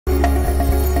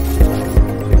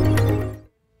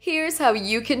how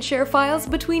you can share files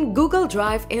between Google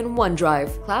Drive and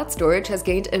OneDrive. Cloud storage has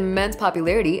gained immense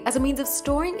popularity as a means of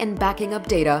storing and backing up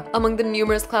data. Among the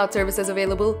numerous cloud services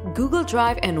available, Google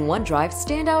Drive and OneDrive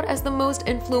stand out as the most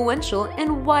influential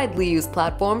and widely used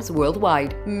platforms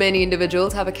worldwide. Many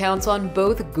individuals have accounts on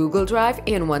both Google Drive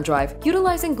and OneDrive,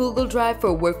 utilizing Google Drive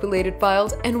for work-related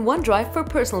files and OneDrive for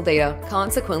personal data.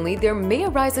 Consequently, there may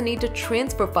arise a need to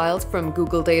transfer files from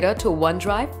Google data to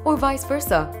OneDrive or vice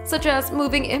versa, such as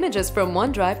moving images from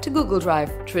OneDrive to Google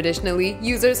Drive. Traditionally,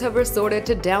 users have resorted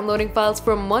to downloading files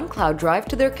from one cloud drive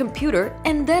to their computer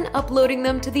and then uploading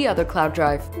them to the other cloud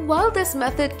drive. While this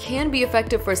method can be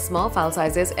effective for small file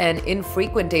sizes and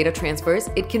infrequent data transfers,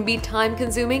 it can be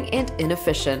time-consuming and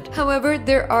inefficient. However,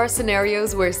 there are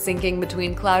scenarios where syncing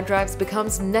between cloud drives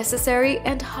becomes necessary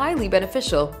and highly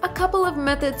beneficial. A couple of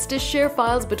methods to share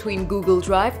files between Google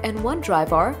Drive and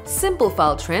OneDrive are simple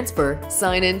file transfer.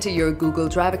 Sign in to your Google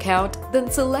Drive account, then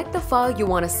select the file you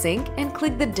want to sync and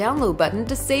click the download button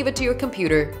to save it to your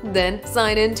computer. Then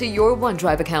sign in to your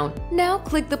OneDrive account. Now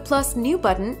click the plus new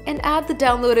button and add the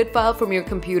downloaded file from your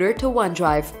computer to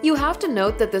OneDrive. You have to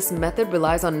note that this method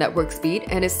relies on network speed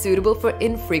and is suitable for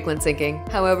infrequent syncing.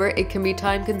 However, it can be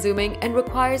time-consuming and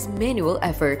requires manual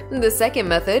effort. The second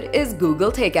method is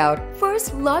Google Takeout.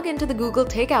 First, log into the Google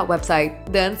Takeout website.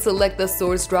 Then select the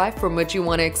source drive from which you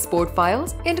want to export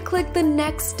files and click the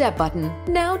Next Step button.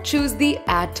 Now choose the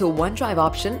Add to OneDrive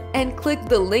option and click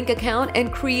the link account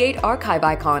and create archive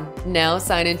icon. Now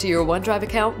sign into your OneDrive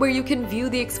account where you can view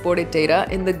the exported data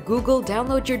in the Google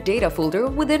Download Your Data folder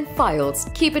within Files.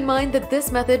 Keep in mind that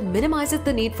this method minimizes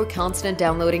the need for constant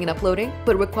downloading and uploading,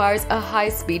 but requires a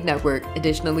high-speed network.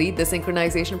 Additionally, the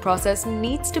synchronization process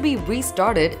needs to be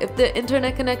restarted if the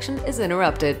internet connection is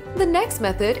interrupted. The next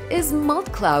method is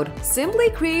multi-cloud.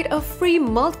 Simply create a free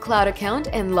multi-cloud account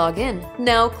and log in.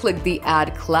 Now click the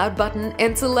Add Cloud button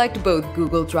and select both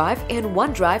Google Drive and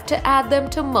OneDrive to add them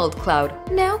to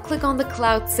multi-cloud. Now click on the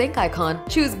Cloud Sync icon.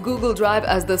 Choose Google Drive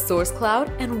as the source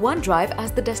cloud and OneDrive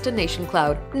as the destination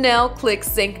cloud. Now click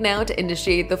Sync Now to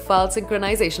initiate the file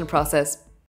synchronization process.